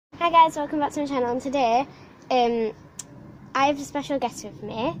Hi guys, welcome back to my channel, and today I have a special guest with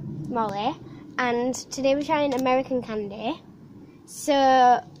me, Molly, and today we're trying American candy.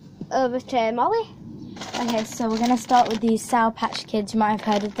 So, over to Molly. Okay, so we're going to start with these Sour Patch Kids. You might have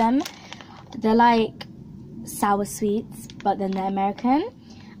heard of them. They're like sour sweets, but then they're American,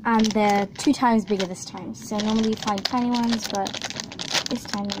 and they're 2 times bigger this time. So normally you find tiny ones, but this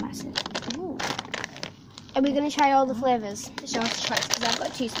time they're massive. Ooh. Are we going to try all the flavours? Show us choice, because I've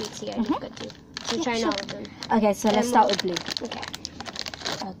got 2 sweets here and you've got 2. So we're trying all of them. Okay, so let's start with blue. Okay.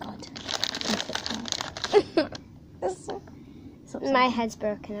 Oh god. My head's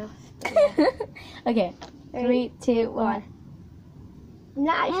broken off. Yeah. Okay, 3, 2, 1.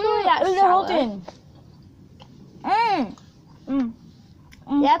 Naturally, that's they're sour. holding.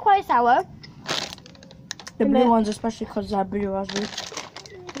 They're quite sour. The blue ones, especially because they're blue raspberry.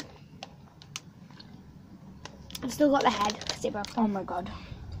 I've still got the head because it broke. Oh my god.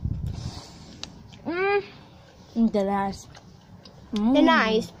 They're nice. They're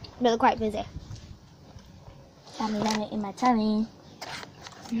nice, but they're quite fizzy. Yummy, yummy in my tummy.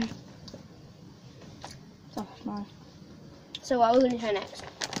 So nice. So what are we going to try next?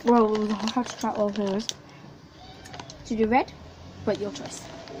 Well, we'll have to try all flavors. To do red, but your choice.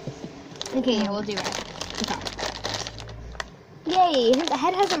 Okay, yeah, we'll do red. Okay. Yay! The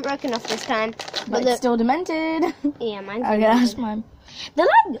head hasn't broken off this time. But it's still demented. Yeah, mine's Okay, demented. that's mine. They're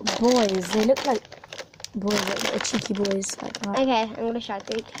like boys. They look like boys, like cheeky boys like that. Okay, I'm going to try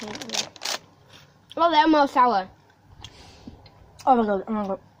 3. Oh, they're more sour. Oh my god, oh my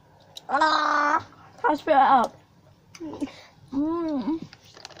god. Ah! I spit it out.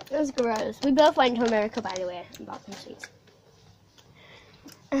 That's gross. We both went to America, by the way, and bought some sweets.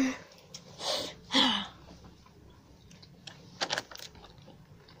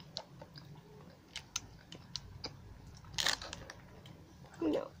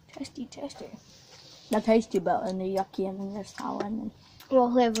 No. Tasty, tasty. They're tasty, but and they're yucky, and then they're sour, and then...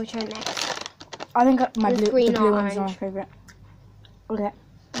 What flavor we try next? I think my There's blue, green the blue or one's my orange. favourite. Okay.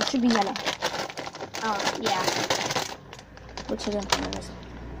 It should be yellow. Oh, yeah. Which of them flavours?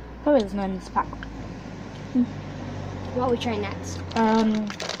 Probably there's none in this pack. What we try next?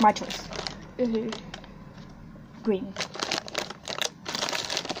 My choice. Green.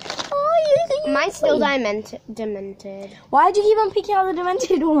 Oh, you Mine's still demented. Why do you keep on picking out the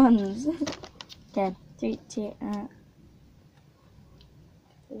demented ones? Okay, 3, 2,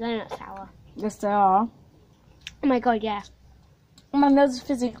 They're not sour. Yes, they are. Oh my god, yeah. Oh, my nose is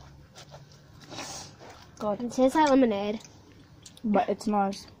fizzy. God. It tastes like lemonade. But it's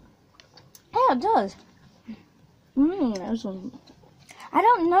nice. Yeah, it does. This one. I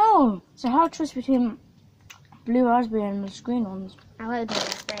don't know. It's a hard choice between blue raspberry and the green ones. I like the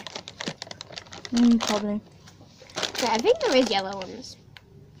raspberry. Probably. Yeah, I think there is yellow ones.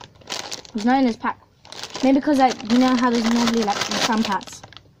 There's none in this pack. Maybe because, like, you know how there's normally, like, some packs.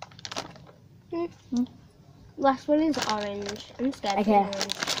 Last one is orange. I'm scared of Okay.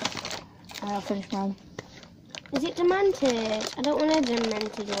 orange. I'll finish mine. Is it demented? I don't want a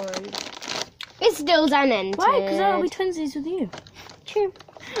demented one. It's still demented. Why? Because I'll be twinsies with you. True.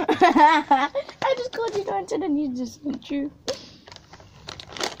 I just called you demented and you just went true.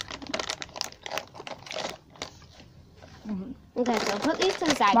 Okay, so put these to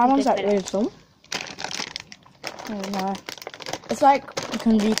the side. My one's because like really full. Oh no. It's like you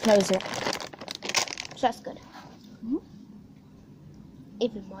can reclose it. So that's good.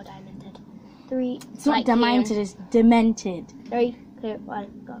 Even more demented. 3. It's not demented, it's demented. 3, 2,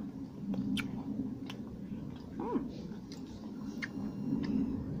 1, go.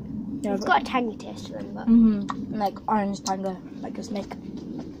 Yeah, It's got a tangy taste to them, but like orange tango, like a snake.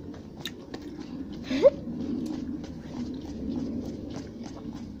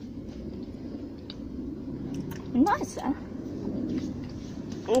 Nice, eh?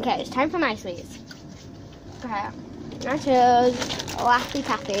 okay, it's time for my sweets. Okay, I chose Laffy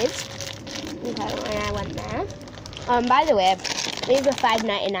Taffies. Okay, when I went there. By the way, these are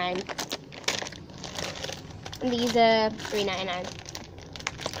 $5.99. And these are $3.99.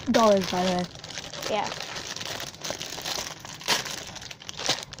 Dollars, by the way. Yeah.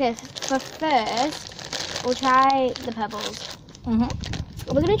 Okay, for first, we'll try the pebbles.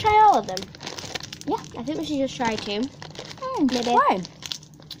 We're gonna try all of them. Yeah. I think we should just try 2. Maybe. Why?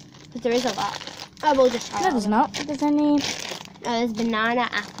 Because there is a lot. Oh, we'll just try No, all there's of not. There's only... them. Oh, there's banana,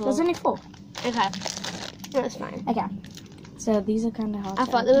 apple. There's only 4. Okay. That's fine. Okay. So these are kind of hard. I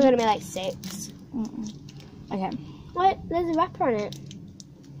thought there were going to be like 6. Okay. What? There's a wrapper on it.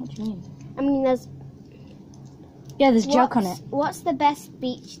 What do you mean? I mean, there's... Yeah, there's joke on it. What's the best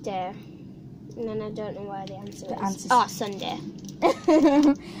beach day? And then I don't know where the answer is. answer's- Oh, Sunday.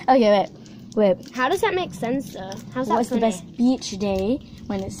 Okay, wait. How does that make sense, though? How's that What's the funny? best beach day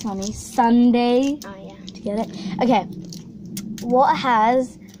when it's sunny? Sunday. Oh, yeah. Do you get it? Okay. What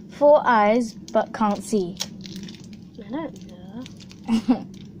has 4 eyes but can't see? I don't know.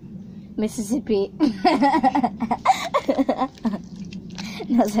 Mississippi.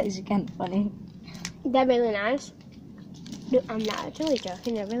 That's actually kind of funny. They're really nice. No, I'm not actually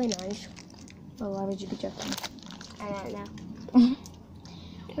joking. They're really nice. Well, why would you be joking? I don't know.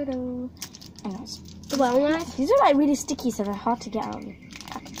 Ta-da. Anyways, Well, nice. these are like really sticky, so they're hard to get out of the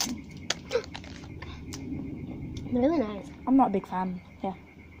packaging. They're really nice. I'm not a big fan. Yeah,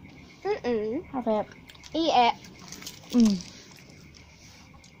 Mm-mm. have it. Eat it. Mm.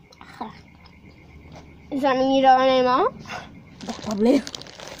 Does that mean you don't want any more? Probably.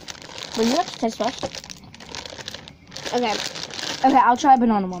 Well, you have to taste first. Okay. Okay, I'll try a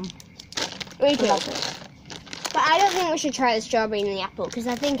banana one. Me too. That's it. But I don't think we should try the strawberry and the apple because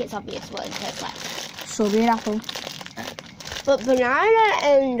I think it's obvious what it tastes like. Strawberry and apple. But banana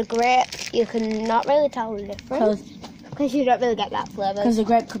and grape, you can not really tell the difference because you don't really get that flavour. Because the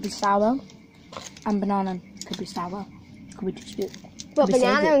grape could be sour, and banana could be sour. Could be too sweet. But could be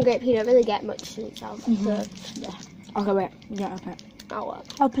banana savoury. and grape, you don't really get much sweet sour. So, Yeah. Okay, wait. Yeah, okay. oh well.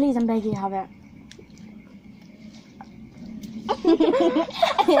 Oh, please, I'm begging you, have it.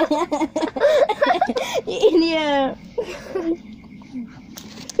 You idiot.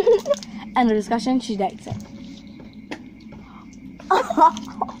 End of discussion. She likes it.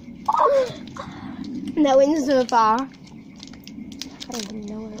 That wins so far. I don't even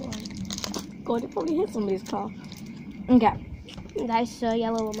know what it was. God, it probably hit somebody's car. Okay. That is so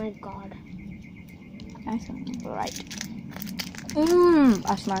yellow, oh my god. Nice one. Right.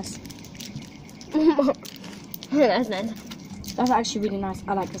 That's nice. That's nice. That's actually really nice.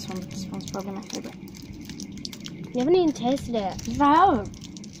 I like this one. This one's probably my favourite. You haven't even tasted it. Wow.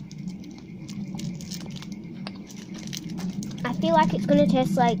 I feel like it's gonna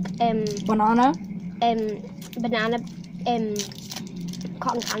taste like Banana. banana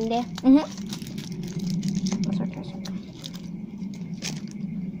cotton candy. That's okay.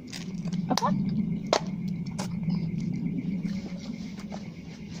 Okay.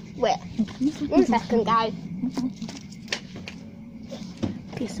 Wait, 1 second, guys.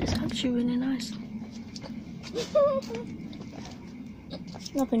 This is actually really nice.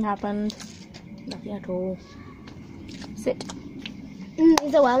 Nothing happened. Nothing at all. Sit.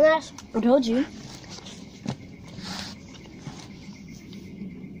 These are well nice. I told you.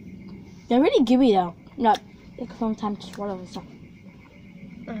 They're really gooey though. No, it takes a long time to swallow and stuff.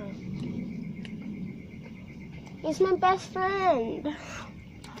 He's my best friend.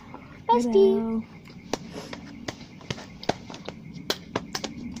 Bestie.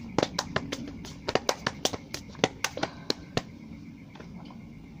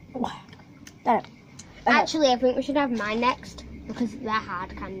 Hello. Got it. Okay. Actually, I think we should have mine next because they're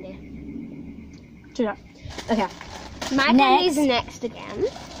hard candy. Do that. Okay. My candy's next again.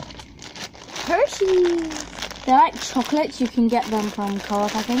 Hershey's. They're like chocolates. You can get them from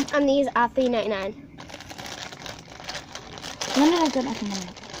Co-op, I think. And these are $3.99. When did I get that from them?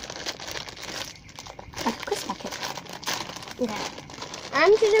 Like a crisp packet. Okay.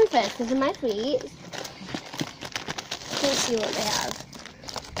 I'm choosing first because of my sweets. Let's see what they have.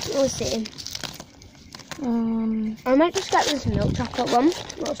 We'll see. I might just get this milk chocolate one.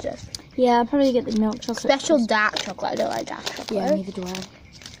 What's this? Yeah, I'll probably get the milk chocolate. Special dark chocolate. I don't like dark chocolate. Yeah, neither do I.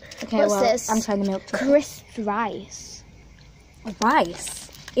 Okay, What's well, this? I'm trying the milk chocolate. Crisp rice. Rice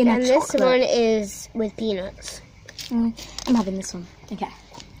in And a this chocolate. one is with peanuts. I'm having this one. Okay.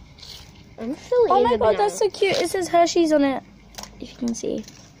 I'm still eating Oh my the god, banana. that's so cute. It says Hershey's on it. If you can see.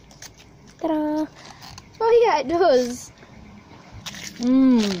 Ta-da. Oh yeah, it does.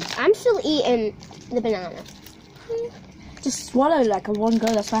 I'm still eating the banana. Just swallow like a one go.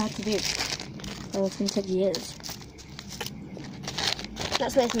 That's what I had to do. Oh, it's going to take years.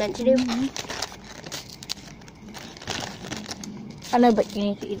 That's what it's meant to do. I know, but you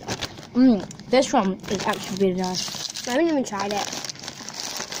need to eat that. This one is actually really nice. I haven't even tried it.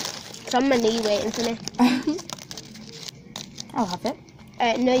 It's on my knee waiting for me. I'll have it.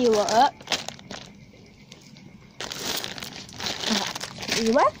 No, you won't.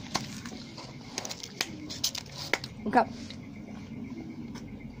 You were? Okay.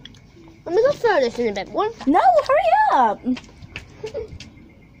 Let me go throw this in a big one. No, hurry up! In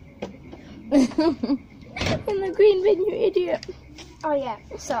the green bin, you idiot. Oh yeah,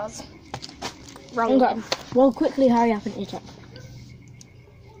 sauce. Wrong Okay. one. Well, quickly hurry up and eat it.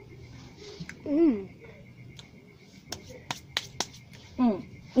 Mm.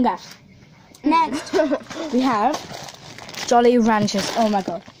 Okay. Next, we have Jolly Ranchers. Oh my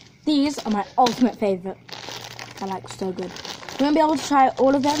god. These are my ultimate favourite. They're like so good. We won't be able to try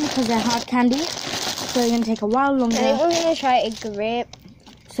all of them because they're hard candy. So they're going to take a while longer. I think we're going to try a grape.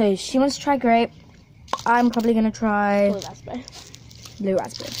 So she wants to try grape. I'm probably going to try Blue raspberry. Blue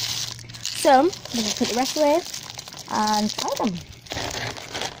raspberry. So, we're going to put the rest away and try them.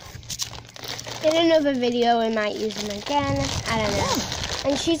 In another video, we might use them again. I don't know.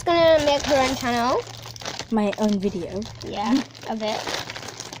 And she's gonna make her own channel. My own video. Yeah, a bit.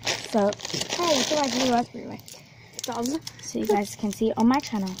 So, hey, so I blue raspberry way. So you guys can see on my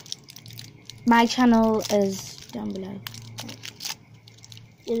channel. My channel is down below.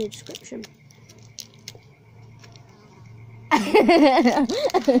 In the description. I'm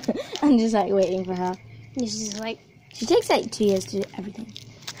just like waiting for her. This is like, She takes like 2 years to do everything.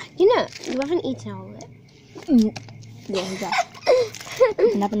 you know, you haven't eaten all of it. Yeah, you got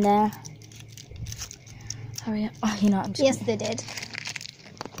open up in there. Hurry up. Oh, you know what? I'm just Yes, they did.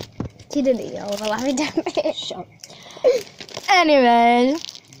 She didn't eat all of the Larry David. shut up. Anyway,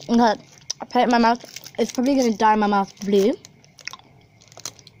 I put it in my mouth. It's probably going to dye my mouth blue.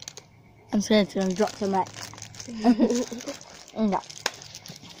 I'm scared it's going to drop some right. Yeah.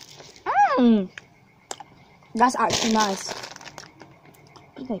 That's actually nice.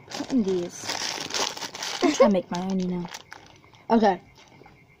 What do they put in these? I'm trying to make my own, you know. Okay.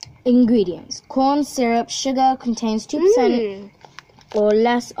 Ingredients. Corn syrup, sugar contains 2% or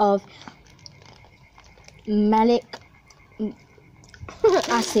less of malic acid.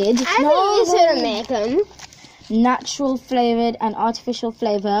 I think you should make them. Natural flavored and artificial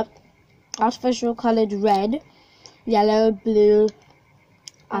flavor. Artificial colored red, yellow, blue,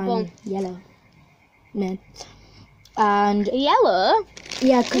 and yellow. Man. And Yellow?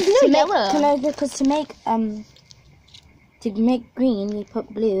 yeah, because There's no yellow. Because to make green, you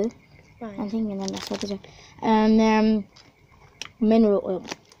put blue. Right. I think, and then that's what it is. And mineral oil.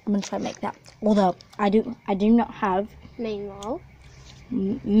 I'm gonna try to make that. Although I do not have Mineral.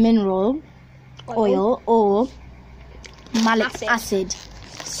 mineral oil or malic acid.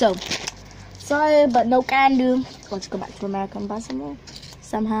 So sorry, but no can do. I'll just go back to America and buy some more.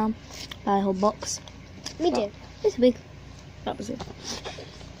 Somehow, buy a whole box. Me too. This week. That was it.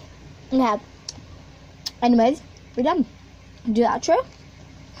 Yeah. Anyways, we're done. Do the outro.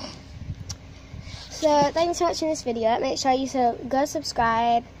 So thanks for watching this video. Make sure you go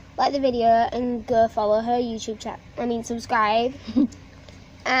subscribe, like the video, and go follow her YouTube channel. Subscribe.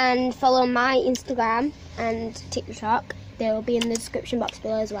 And follow my Instagram and TikTok. They will be in the description box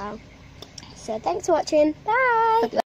below as well. So thanks for watching. Bye.